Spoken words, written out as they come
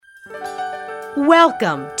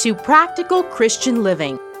Welcome to Practical Christian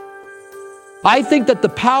Living. I think that the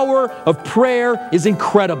power of prayer is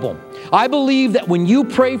incredible. I believe that when you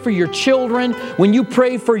pray for your children, when you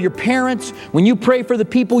pray for your parents, when you pray for the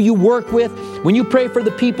people you work with, when you pray for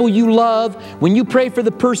the people you love, when you pray for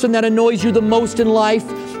the person that annoys you the most in life,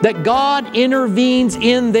 that God intervenes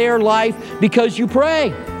in their life because you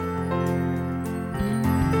pray.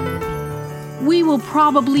 We will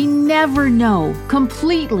probably never know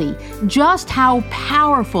completely just how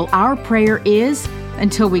powerful our prayer is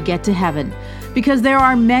until we get to heaven, because there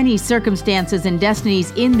are many circumstances and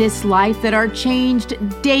destinies in this life that are changed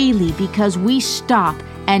daily because we stop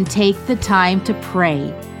and take the time to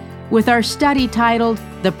pray. With our study titled,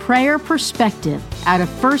 The Prayer Perspective, out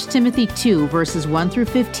of 1 Timothy 2, verses 1 through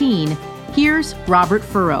 15, here's Robert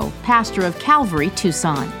Furrow, pastor of Calvary,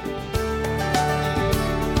 Tucson.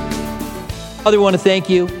 Father, we want to thank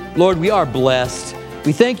you. Lord, we are blessed.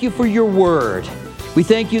 We thank you for your word. We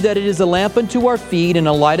thank you that it is a lamp unto our feet and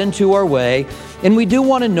a light unto our way. And we do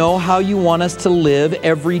want to know how you want us to live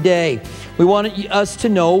every day. We want us to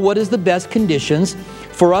know what is the best conditions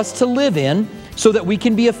for us to live in so that we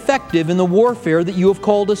can be effective in the warfare that you have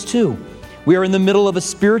called us to. We are in the middle of a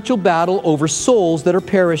spiritual battle over souls that are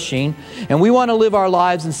perishing, and we want to live our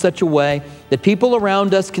lives in such a way that people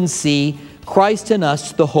around us can see Christ in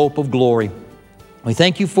us, the hope of glory. We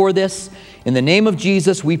thank you for this. In the name of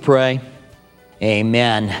Jesus, we pray.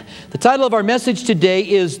 Amen. The title of our message today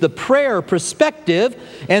is The Prayer Perspective,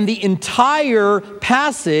 and the entire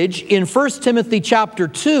passage in 1 Timothy chapter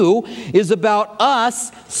 2 is about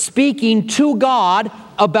us speaking to God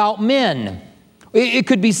about men. It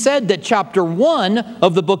could be said that chapter 1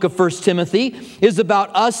 of the book of 1 Timothy is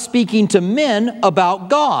about us speaking to men about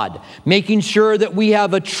God, making sure that we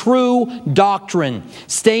have a true doctrine,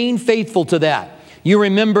 staying faithful to that. You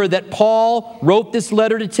remember that Paul wrote this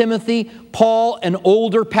letter to Timothy. Paul, an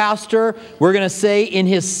older pastor, we're going to say in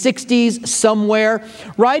his 60s somewhere,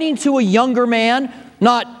 writing to a younger man,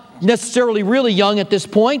 not necessarily really young at this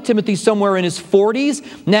point. Timothy's somewhere in his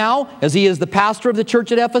 40s now, as he is the pastor of the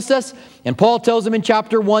church at Ephesus. And Paul tells him in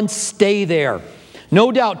chapter 1, stay there. No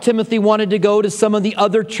doubt Timothy wanted to go to some of the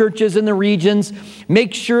other churches in the regions,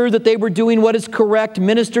 make sure that they were doing what is correct,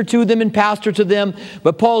 minister to them and pastor to them.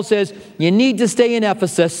 But Paul says, you need to stay in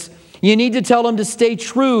Ephesus. You need to tell them to stay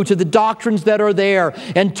true to the doctrines that are there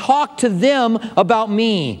and talk to them about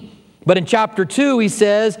me. But in chapter 2, he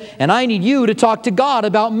says, and I need you to talk to God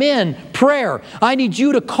about men, prayer. I need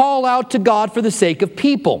you to call out to God for the sake of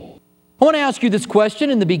people. I want to ask you this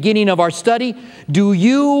question in the beginning of our study. Do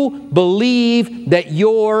you believe that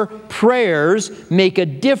your prayers make a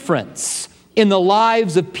difference in the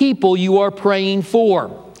lives of people you are praying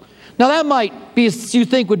for? Now that might be, you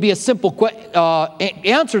think would be a simple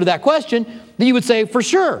answer to that question, that you would say, for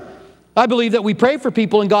sure. I believe that we pray for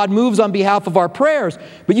people and God moves on behalf of our prayers.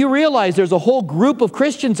 But you realize there's a whole group of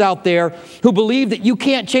Christians out there who believe that you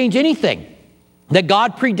can't change anything. That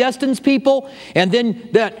God predestines people, and then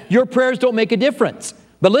that your prayers don't make a difference.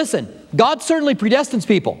 But listen, God certainly predestines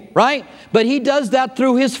people, right? But He does that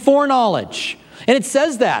through His foreknowledge. And it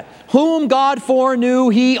says that, whom God foreknew,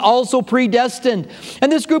 He also predestined.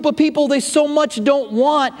 And this group of people, they so much don't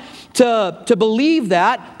want to believe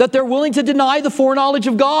that they're willing to deny the foreknowledge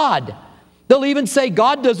of God. They'll even say,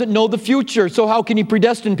 God doesn't know the future, so how can He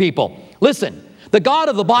predestine people? Listen, the God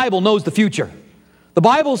of the Bible knows the future. The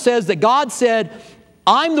Bible says that God said,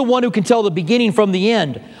 I'm the one who can tell the beginning from the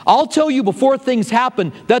end. I'll tell you before things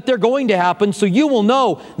happen that they're going to happen, so you will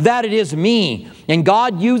know that it is me. And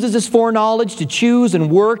God uses His foreknowledge to choose and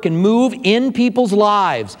work and move in people's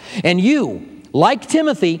lives. And you, like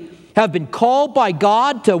Timothy, have been called by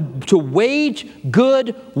God to wage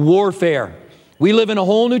good warfare. We live in a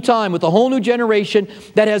whole new time with a whole new generation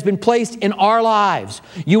that has been placed in our lives.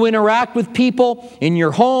 You interact with people in your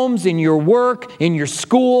homes, in your work, in your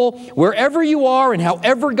school, wherever you are and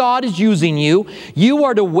however God is using you, you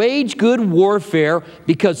are to wage good warfare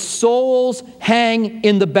because souls hang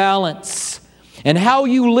in the balance. And how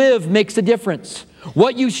you live makes a difference.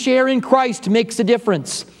 What you share in Christ makes a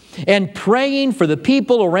difference. And praying for the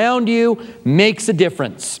people around you makes a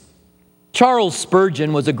difference. Charles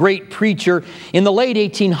Spurgeon was a great preacher in the late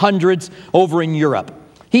 1800s over in Europe.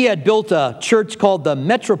 He had built a church called the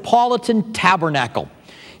Metropolitan Tabernacle.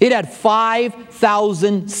 It had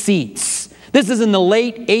 5,000 seats. This is in the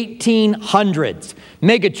late 1800s.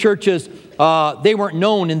 Mega churches, they weren't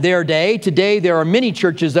known in their day. Today, there are many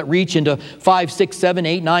churches that reach into 5, 6, 7,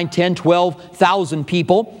 8, 9, 10, 12,000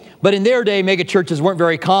 people. But in their day, mega churches weren't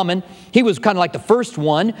very common. He was kind of like the first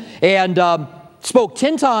one, and spoke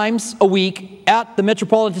 10 times a week at the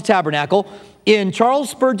Metropolitan Tabernacle. in Charles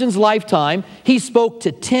Spurgeon's lifetime, he spoke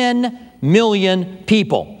to 10 million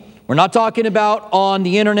people. We're not talking about on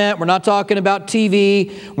the internet. We're not talking about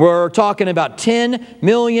TV. We're talking about 10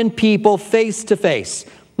 million people face to face.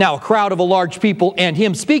 Now, a crowd of a large people and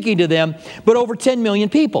him speaking to them, but over 10 million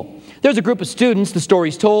people. There's a group of students, the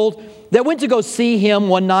story's told, that went to go see him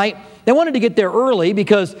one night. They wanted to get there early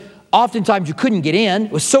because oftentimes you couldn't get in.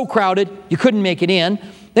 It was so crowded, you couldn't make it in.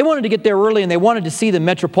 They wanted to get there early and they wanted to see the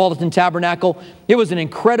Metropolitan Tabernacle. It was an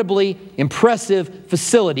incredibly impressive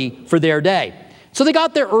facility for their day. So they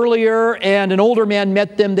got there earlier, and an older man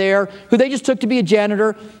met them there who they just took to be a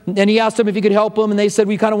janitor. And he asked them if he could help them, and they said,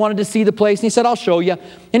 we kind of wanted to see the place. And he said, I'll show you.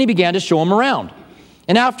 And he began to show them around.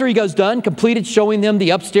 And after he goes done, completed showing them the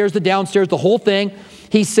upstairs, the downstairs, the whole thing,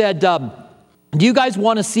 he said, do you guys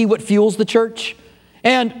want to see what fuels the church?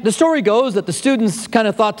 And the story goes that the students kind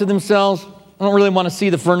of thought to themselves, I don't really want to see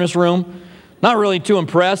the furnace room. Not really too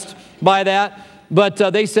impressed by that. But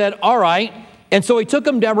they said, all right. And so he took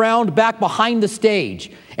them around back behind the stage.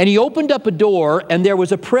 And he opened up a door, and there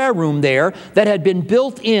was a prayer room there that had been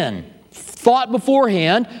built in. Thought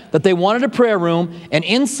beforehand that they wanted a prayer room, and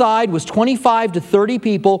inside was 25 to 30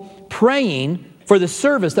 people praying for the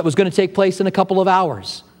service that was going to take place in a couple of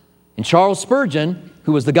hours. And Charles Spurgeon,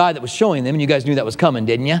 who was the guy that was showing them, and you guys knew that was coming,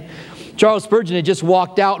 didn't you? Charles Spurgeon had just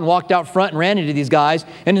walked out front and ran into these guys,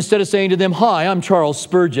 and instead of saying to them, hi, I'm Charles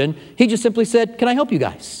Spurgeon, he just simply said, can I help you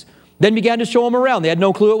guys? Then began to show them around. They had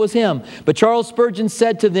no clue it was him. But Charles Spurgeon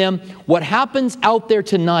said to them, what happens out there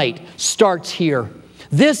tonight starts here.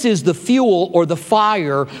 This is the fuel or the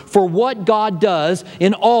fire for what God does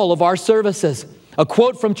in all of our services. A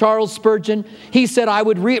quote from Charles Spurgeon, he said, I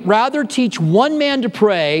would rather teach one man to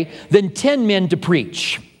pray than 10 men to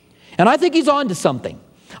preach. And I think he's on to something.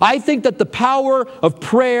 I think that the power of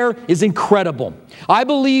prayer is incredible. I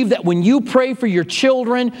believe that when you pray for your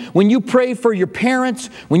children, when you pray for your parents,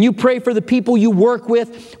 when you pray for the people you work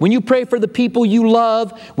with, when you pray for the people you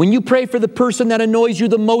love, when you pray for the person that annoys you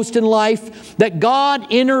the most in life, that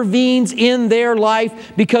God intervenes in their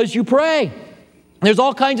life because you pray. There's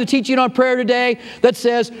all kinds of teaching on prayer today that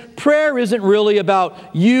says prayer isn't really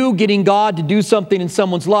about you getting God to do something in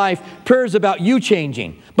someone's life. Prayer is about you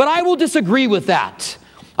changing. But I will disagree with that.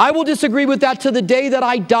 I will disagree with that to the day that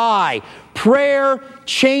I die. Prayer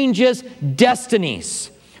changes destinies.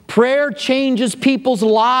 Prayer changes people's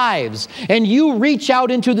lives. And you reach out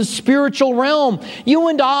into the spiritual realm. You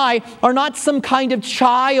and I are not some kind of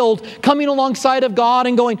child coming alongside of God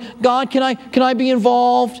and going, God, can I be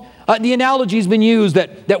involved? The analogy has been used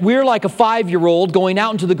that we're like a 5-year-old going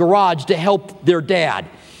out into the garage to help their dad.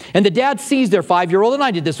 And the dad sees their 5-year-old, and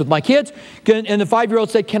I did this with my kids, and the 5-year-old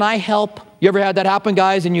said, can I help? You ever had that happen,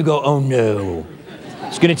 guys? And you go, oh no,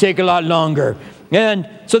 it's going to take a lot longer. And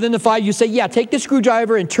so then you say, yeah, take the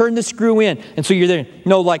screwdriver and turn the screw in. And so you're there,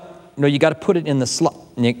 no, you got to put it in the slot.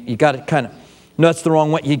 You got to kind of, no, that's the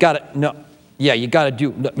wrong way. You got to, no, yeah, you got to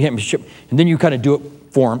do, and then you kind of do it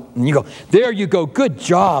for him. And you go, there you go, good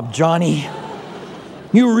job, Johnny.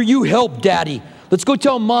 You helped Daddy. Let's go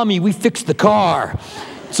tell Mommy we fixed the car.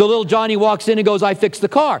 So little Johnny walks in and goes, I fixed the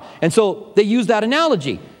car. And so they use that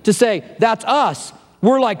analogy to say, that's us.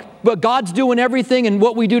 We're like, but God's doing everything and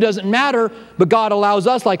what we do doesn't matter, but God allows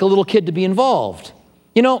us like a little kid to be involved.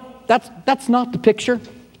 You know, that's not the picture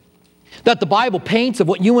that the Bible paints of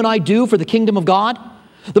what you and I do for the kingdom of God.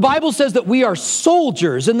 The Bible says that we are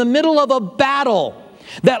soldiers in the middle of a battle,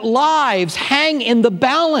 that lives hang in the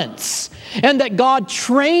balance, and that God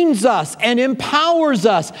trains us and empowers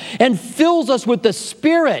us and fills us with the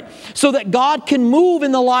Spirit so that God can move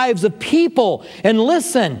in the lives of people. And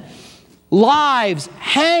listen, lives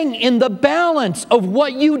hang in the balance of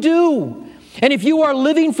what you do. And if you are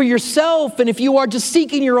living for yourself, and if you are just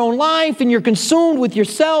seeking your own life and you're consumed with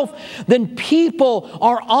yourself, then people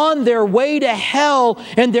are on their way to hell,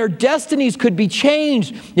 and their destinies could be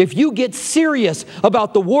changed if you get serious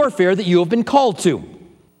about the warfare that you have been called to.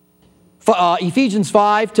 Ephesians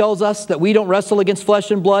 5 tells us that we don't wrestle against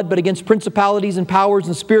flesh and blood, but against principalities and powers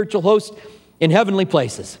and spiritual hosts in heavenly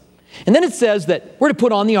places. And then it says that we're to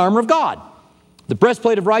put on the armor of God. The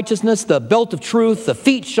breastplate of righteousness, the belt of truth, the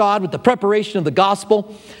feet shod with the preparation of the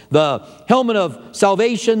gospel, the helmet of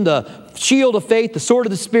salvation, the shield of faith, the sword of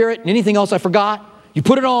the Spirit, and anything else I forgot. You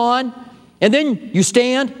put it on, and then you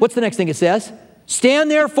stand. What's the next thing it says?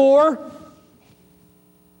 Stand therefore.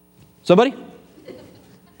 Somebody?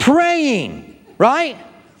 Praying, right?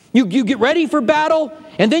 You get ready for battle,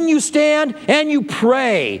 and then you stand and you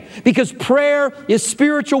pray, because prayer is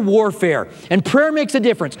spiritual warfare, and prayer makes a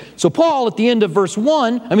difference. So Paul at the end of in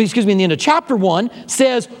the end of chapter 1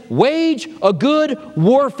 says, wage a good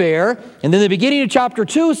warfare, and then the beginning of chapter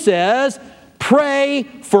 2 says, Pray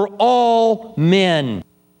for all men.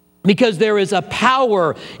 Because there is a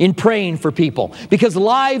power in praying for people. Because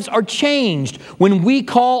lives are changed when we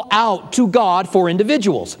call out to God for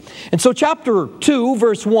individuals. And so chapter 2,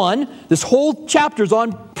 verse 1, this whole chapter is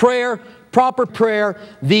on prayer, proper prayer,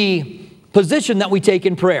 the position that we take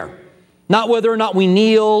in prayer. Not whether or not we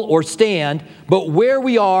kneel or stand, but where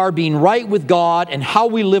we are being right with God and how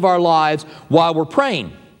we live our lives while we're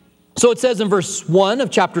praying. So it says in verse 1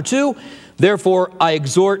 of chapter 2, therefore I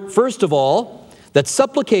exhort first of all, that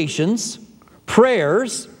supplications,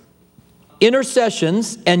 prayers,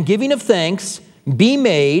 intercessions, and giving of thanks be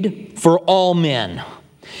made for all men.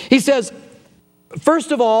 He says,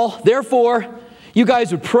 first of all, therefore, you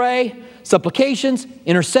guys would pray, supplications,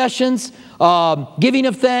 intercessions, giving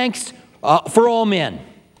of thanks for all men.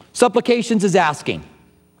 Supplications is asking.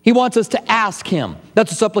 He wants us to ask him.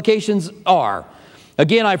 That's what supplications are.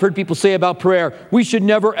 Again, I've heard people say about prayer, we should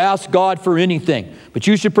never ask God for anything, but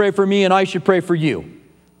you should pray for me and I should pray for you.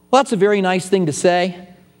 Well, that's a very nice thing to say,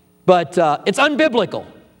 but it's unbiblical.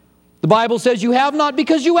 The Bible says you have not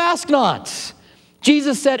because you ask not.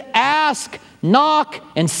 Jesus said, ask, knock,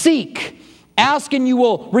 and seek. Ask and you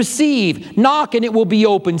will receive. Knock and it will be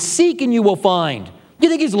open. Seek and you will find. Do you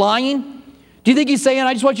think he's lying? Do you think he's saying,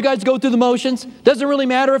 I just want you guys to go through the motions? Doesn't really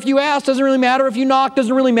matter if you ask. Doesn't really matter if you knock.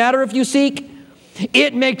 Doesn't really matter if you seek.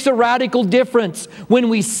 It makes a radical difference when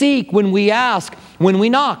we seek, when we ask, when we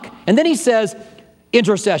knock. And then he says,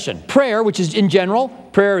 intercession. Prayer, which is in general,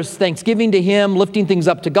 prayer is thanksgiving to him, lifting things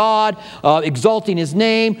up to God, exalting his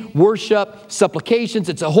name, worship, supplications.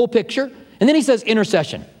 It's a whole picture. And then he says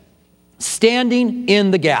intercession. Standing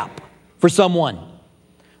in the gap for someone.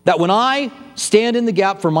 That when I stand in the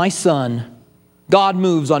gap for my son, God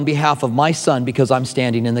moves on behalf of my son because I'm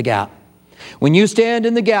standing in the gap. When you stand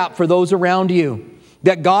in the gap for those around you,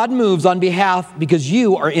 that God moves on behalf because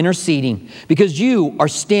you are interceding, because you are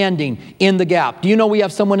standing in the gap. Do you know we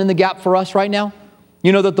have someone in the gap for us right now?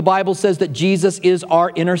 You know that the Bible says that Jesus is our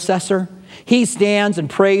intercessor. He stands and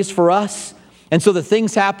prays for us. And so the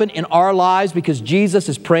things happen in our lives because Jesus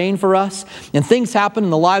is praying for us. And things happen in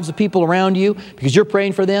the lives of people around you because you're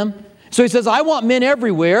praying for them. So he says, I want men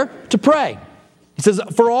everywhere to pray. He says,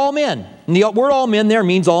 for all men. And the word all men there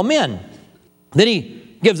means all men. Then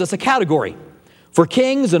he gives us a category for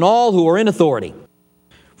kings and all who are in authority,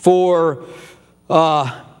 for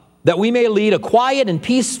that we may lead a quiet and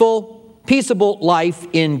peaceable life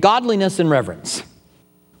in godliness and reverence.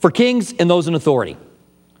 For kings and those in authority.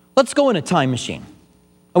 Let's go in a time machine.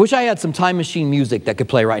 I wish I had some time machine music that could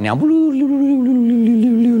play right now.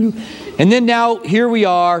 And then now here we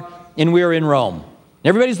are, and we're in Rome.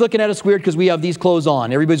 Everybody's looking at us weird because we have these clothes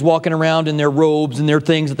on. Everybody's walking around in their robes and their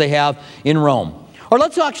things that they have in Rome. Or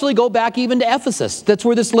let's actually go back even to Ephesus. That's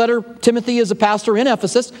where this letter, Timothy is a pastor in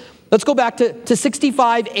Ephesus. Let's go back to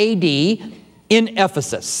 65 AD in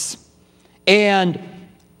Ephesus. And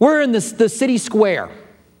we're in the city square.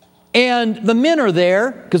 And the men are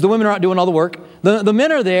there, because the women are not doing all the work. The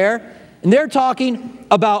men are there, and they're talking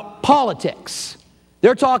about politics.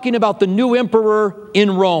 They're talking about the new emperor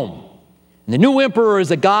in Rome. And the new emperor is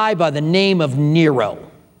a guy by the name of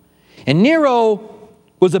Nero. And Nero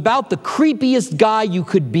was about the creepiest guy you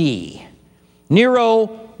could be.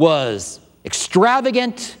 Nero was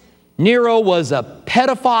extravagant. Nero was a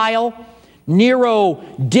pedophile. Nero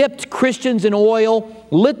dipped Christians in oil,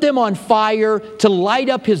 lit them on fire to light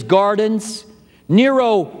up his gardens.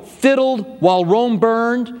 Nero fiddled while Rome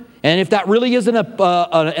burned. And if that really isn't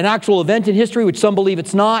an actual event in history, which some believe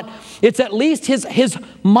it's not, it's at least his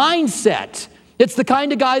mindset. It's the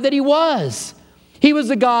kind of guy that he was. He was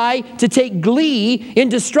the guy to take glee in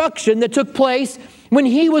destruction that took place when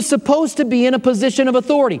he was supposed to be in a position of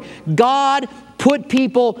authority. God put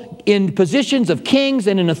people in positions of kings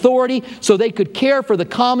and in authority so they could care for the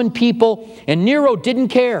common people, and Nero didn't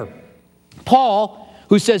care. Paul,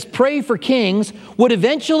 who says pray for kings, would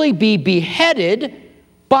eventually be beheaded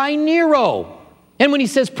by Nero. And when he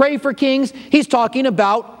says pray for kings, he's talking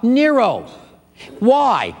about Nero.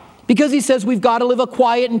 Why? Because he says we've got to live a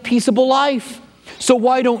quiet and peaceable life. So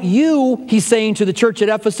why don't you, he's saying to the church at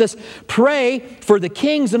Ephesus, pray for the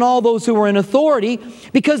kings and all those who are in authority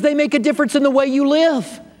because they make a difference in the way you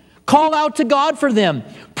live. Call out to God for them.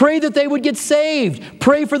 Pray that they would get saved.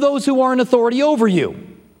 Pray for those who are in authority over you.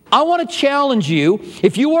 I want to challenge you,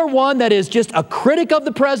 if you are one that is just a critic of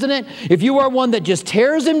the president, if you are one that just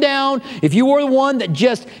tears him down, if you are one that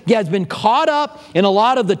just has been caught up in a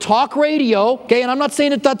lot of the talk radio, okay, and I'm not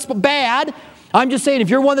saying that that's bad, I'm just saying if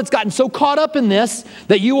you're one that's gotten so caught up in this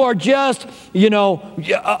that you are just,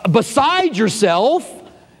 beside yourself,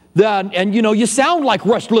 and you sound like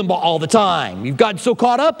Rush Limbaugh all the time. You've gotten so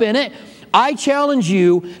caught up in it. I challenge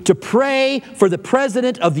you to pray for the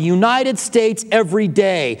President of the United States every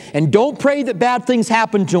day. And don't pray that bad things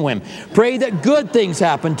happen to him. Pray that good things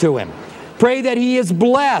happen to him. Pray that he is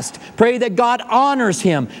blessed. Pray that God honors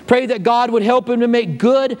him. Pray that God would help him to make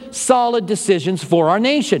good, solid decisions for our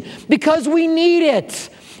nation. Because we need it.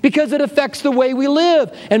 Because it affects the way we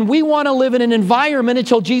live. And we want to live in an environment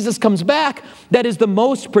until Jesus comes back that is the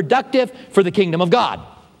most productive for the kingdom of God.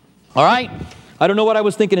 All right? I don't know what I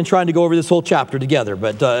was thinking in trying to go over this whole chapter together,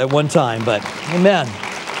 but at one time, but amen.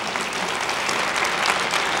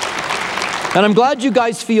 And I'm glad you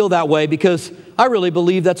guys feel that way, because I really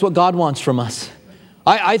believe that's what God wants from us.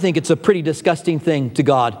 I think it's a pretty disgusting thing to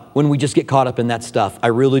God when we just get caught up in that stuff. I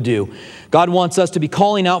really do. God wants us to be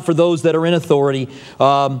calling out for those that are in authority.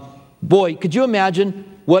 Boy, could you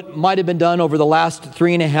imagine what might have been done over the last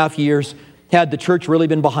 3.5 years had the church really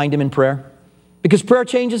been behind him in prayer? Because prayer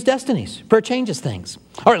changes destinies. Prayer changes things.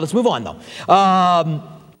 All right, let's move on though.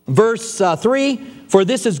 Verse 3, for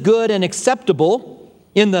this is good and acceptable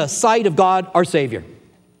in the sight of God our Savior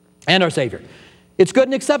and our Savior. It's good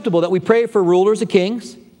and acceptable that we pray for rulers and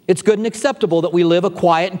kings. It's good and acceptable that we live a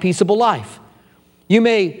quiet and peaceable life. You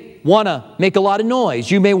may want to make a lot of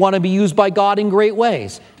noise. You may want to be used by God in great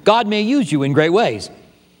ways. God may use you in great ways.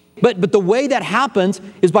 But the way that happens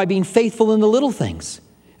is by being faithful in the little things.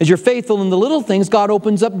 As you're faithful in the little things, God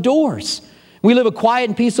opens up doors. We live a quiet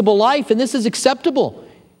and peaceable life, and this is acceptable.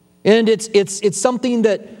 And it's something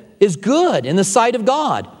that is good in the sight of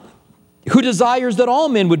God, who desires that all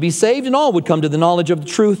men would be saved and all would come to the knowledge of the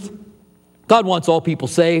truth. God wants all people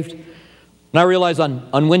saved. And I realize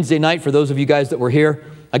on Wednesday night, for those of you guys that were here,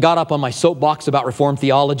 I got up on my soapbox about Reformed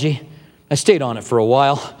theology. I stayed on it for a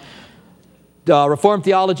while. Reformed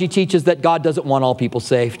theology teaches that God doesn't want all people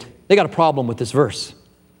saved. They got a problem with this verse.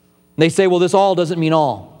 They say, well, this all doesn't mean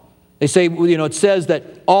all. They say, well, it says that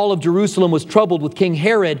all of Jerusalem was troubled with King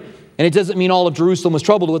Herod, and it doesn't mean all of Jerusalem was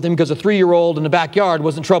troubled with him because a 3-year-old in the backyard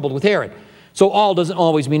wasn't troubled with Herod. So all doesn't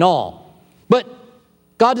always mean all. But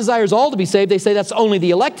God desires all to be saved. They say that's only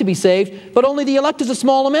the elect to be saved, but only the elect is a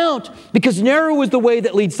small amount, because narrow is the way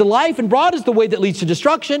that leads to life and broad is the way that leads to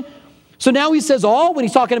destruction. So now he says all when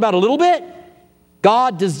he's talking about a little bit.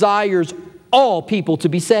 God desires all people to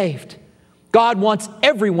be saved. God wants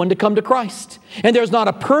everyone to come to Christ. And there's not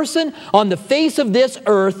a person on the face of this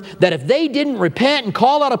earth that if they didn't repent and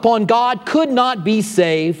call out upon God could not be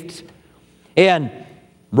saved. And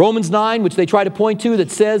Romans 9, which they try to point to,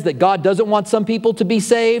 that says that God doesn't want some people to be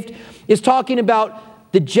saved, is talking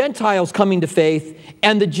about the Gentiles coming to faith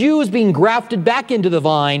and the Jews being grafted back into the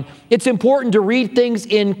vine. It's important to read things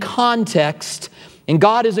in context. And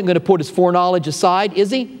God isn't going to put his foreknowledge aside,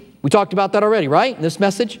 is he? We talked about that already, right? In this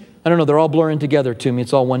message? I don't know, they're all blurring together to me.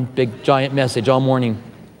 It's all one big giant message all morning.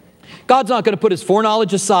 God's not going to put his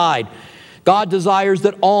foreknowledge aside. God desires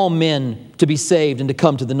that all men to be saved and to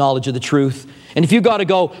come to the knowledge of the truth. And if you got to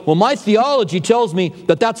go, well, my theology tells me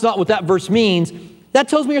that that's not what that verse means, that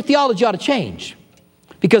tells me your theology ought to change.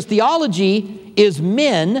 Because theology is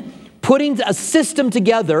men putting a system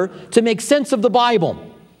together to make sense of the Bible.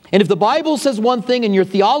 And if the Bible says one thing and your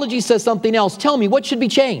theology says something else, tell me what should be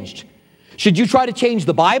changed. Should you try to change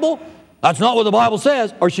the Bible? That's not what the Bible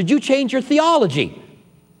says. Or should you change your theology?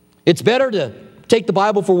 It's better to take the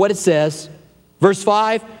Bible for what it says. Verse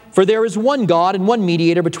 5, for there is one God and one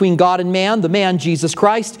mediator between God and man, the man Jesus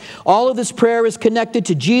Christ. All of this prayer is connected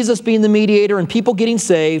to Jesus being the mediator and people getting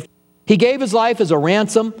saved. He gave his life as a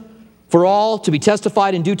ransom for all to be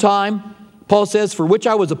testified in due time. Paul says, for which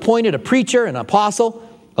I was appointed a preacher and an apostle.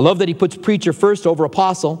 I love that he puts preacher first over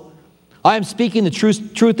apostle. I am speaking the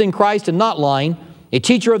truth in Christ and not lying, a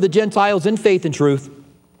teacher of the Gentiles in faith and truth.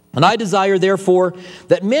 And I desire, therefore,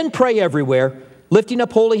 that men pray everywhere, lifting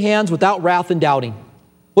up holy hands without wrath and doubting.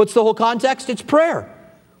 What's the whole context? It's prayer.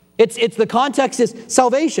 It's the context is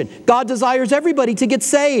salvation. God desires everybody to get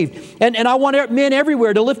saved. And I want men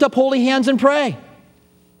everywhere to lift up holy hands and pray.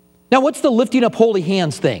 Now, what's the lifting up holy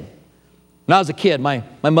hands thing? When I was a kid, my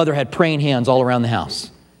mother had praying hands all around the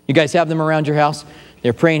house. You guys have them around your house?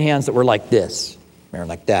 They're praying hands that were like this. They're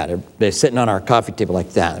like that. They're sitting on our coffee table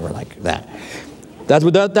like that. They were like that.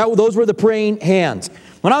 Those were the praying hands.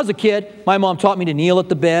 When I was a kid, my mom taught me to kneel at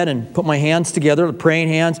the bed and put my hands together, the praying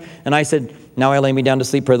hands. And I said, now I lay me down to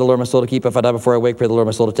sleep, pray the Lord my soul to keep. If I die before I wake, pray the Lord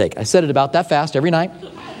my soul to take. I said it about that fast every night.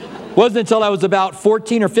 It wasn't until I was about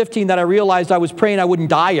 14 or 15 that I realized I was praying I wouldn't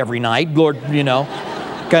die every night. Lord,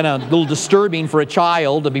 kind of a little disturbing for a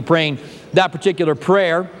child to be praying that particular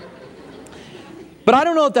prayer. But I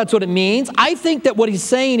don't know if that's what it means. I think that what he's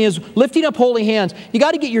saying is lifting up holy hands. You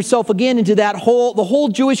got to get yourself again into the whole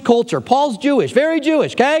Jewish culture. Paul's Jewish, very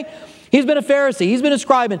Jewish, okay? He's been a Pharisee. He's been a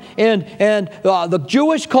scribe. And the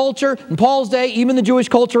Jewish culture in Paul's day, even the Jewish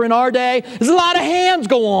culture in our day, there's a lot of hands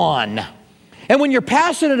go on. And when you're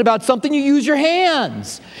passionate about something, you use your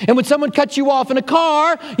hands. And when someone cuts you off in a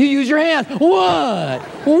car, you use your hands. What?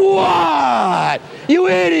 What? You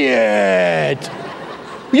idiot!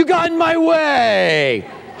 You got in my way.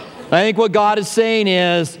 I think what God is saying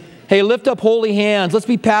is, hey, lift up holy hands. Let's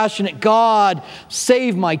be passionate. God,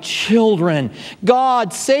 save my children.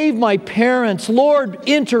 God, save my parents. Lord,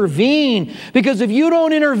 intervene. Because if you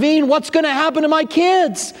don't intervene, what's going to happen to my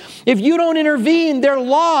kids? If you don't intervene, they're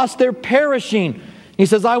lost. They're perishing. He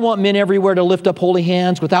says, I want men everywhere to lift up holy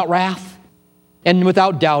hands without wrath and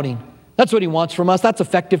without doubting. That's what he wants from us. That's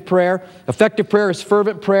effective prayer. Effective prayer is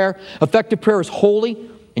fervent prayer. Effective prayer is holy.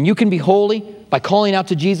 And you can be holy by calling out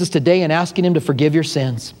to Jesus today and asking him to forgive your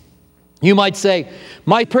sins. You might say,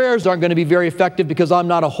 my prayers aren't going to be very effective because I'm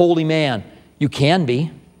not a holy man. You can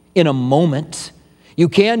be in a moment. You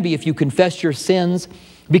can be if you confess your sins,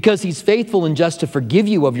 because he's faithful and just to forgive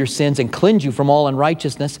you of your sins and cleanse you from all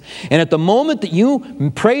unrighteousness. And at the moment that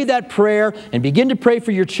you pray that prayer and begin to pray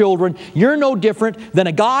for your children, you're no different than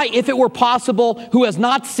a guy, if it were possible, who has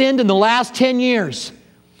not sinned in the last 10 years.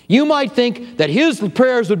 You might think that his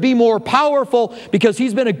prayers would be more powerful because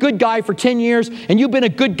he's been a good guy for 10 years and you've been a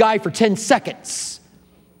good guy for 10 seconds.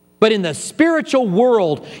 But in the spiritual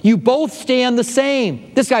world, you both stand the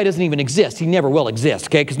same. This guy doesn't even exist. He never will exist,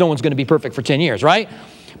 okay? Because no one's going to be perfect for 10 years, right?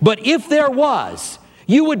 But if there was,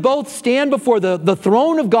 you would both stand before the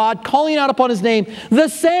throne of God, calling out upon his name the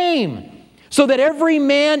same, so that every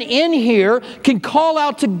man in here can call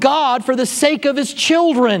out to God for the sake of his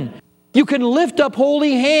children. You can lift up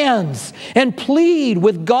holy hands and plead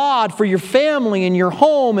with God for your family and your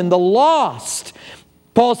home and the lost.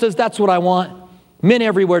 Paul says, that's what I want. Men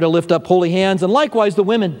everywhere to lift up holy hands, and likewise the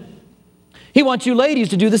women. He wants you ladies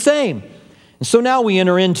to do the same. And so now we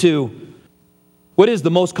enter into what is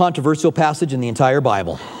the most controversial passage in the entire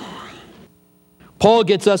Bible. Paul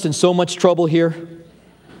gets us in so much trouble here.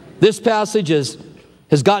 This passage has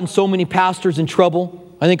gotten so many pastors in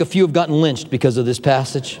trouble. I think a few have gotten lynched because of this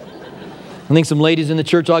passage. I think some ladies in the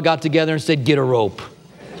church all got together and said, get a rope.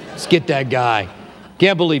 Let's get that guy.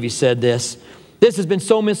 Can't believe he said this. This has been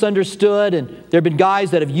so misunderstood, and there have been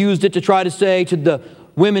guys that have used it to try to say to the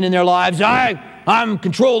women in their lives, I'm in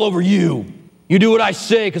control over you. You do what I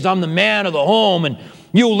say because I'm the man of the home, and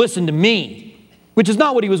you'll listen to me. Which is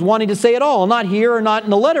not what he was wanting to say at all, not here or not in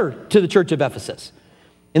the letter to the church of Ephesus.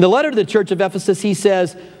 In the letter to the church of Ephesus, he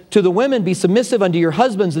says, to the women, be submissive unto your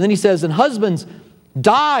husbands. And then he says, and husbands,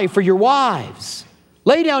 die for your wives.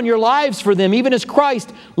 Lay down your lives for them, even as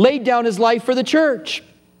Christ laid down his life for the church.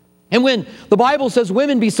 And when the Bible says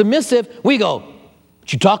women be submissive, we go,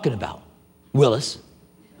 what you talking about, Willis?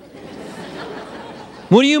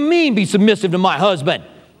 What do you mean be submissive to my husband?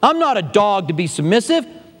 I'm not a dog to be submissive.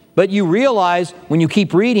 But you realize when you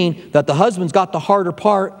keep reading that the husband's got the harder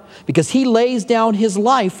part because he lays down his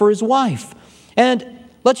life for his wife. And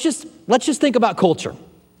let's just think about culture.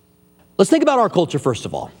 Let's think about our culture first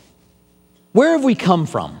of all. Where have we come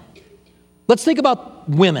from? Let's think about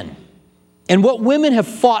women and what women have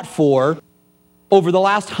fought for over the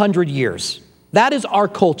last 100 years. That is our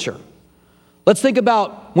culture. Let's think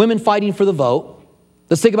about women fighting for the vote.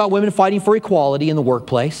 Let's think about women fighting for equality in the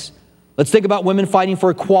workplace. Let's think about women fighting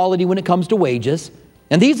for equality when it comes to wages.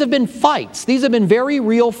 And these have been fights. These have been very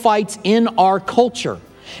real fights in our culture.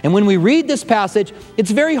 And when we read this passage,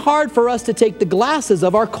 it's very hard for us to take the glasses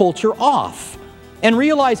of our culture off and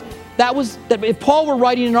realize that if Paul were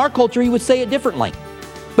writing in our culture, he would say it differently.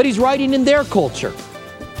 But he's writing in their culture.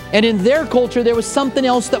 And in their culture, there was something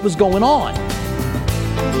else that was going on.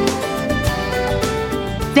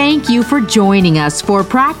 Thank you for joining us for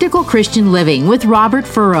Practical Christian Living with Robert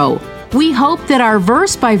Furrow. We hope that our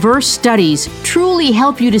verse-by-verse studies truly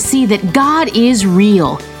help you to see that God is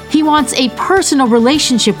real. He wants a personal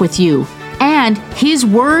relationship with you, and His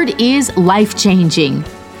Word is life-changing.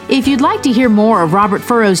 If you'd like to hear more of Robert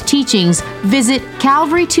Furrow's teachings, visit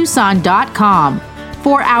calvarytucson.com.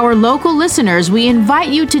 For our local listeners, we invite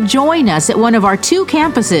you to join us at one of our two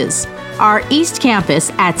campuses. Our East Campus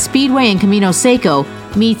at Speedway and Camino Seco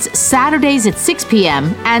meets Saturdays at 6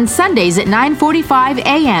 p.m. and Sundays at 9:45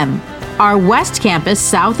 a.m. Our West Campus,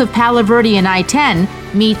 south of Palo Verde and I-10,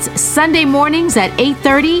 meets Sunday mornings at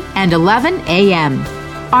 8:30 and 11 a.m.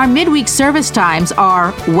 Our midweek service times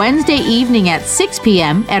are Wednesday evening at 6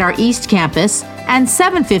 p.m. at our East Campus and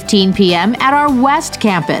 7:15 p.m. at our West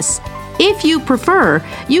Campus. If you prefer,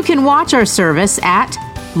 you can watch our service at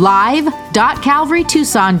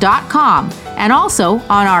live.calvarytucson.com and also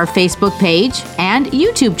on our Facebook page and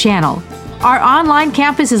YouTube channel. Our online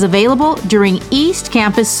campus is available during East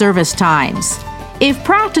Campus service times. If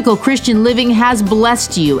Practical Christian Living has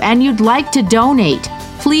blessed you and you'd like to donate,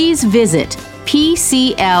 please visit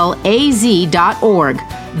PCLAZ.org.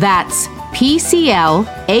 That's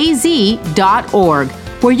PCLAZ.org,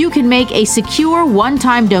 where you can make a secure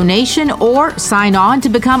one-time donation or sign on to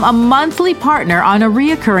become a monthly partner on a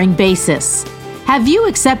reoccurring basis. Have you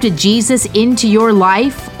accepted Jesus into your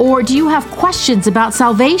life, or do you have questions about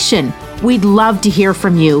salvation? We'd love to hear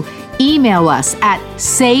from you. Email us at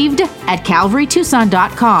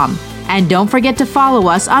saved@calvarytucson.com. And don't forget to follow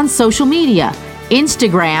us on social media,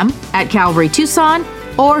 Instagram at Calvary Tucson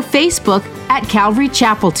or Facebook at Calvary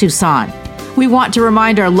Chapel Tucson. We want to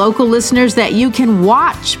remind our local listeners that you can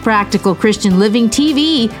watch Practical Christian Living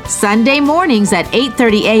TV Sunday mornings at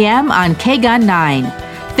 8:30 a.m. on KGUN 9.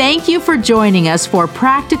 Thank you for joining us for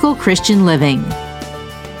Practical Christian Living.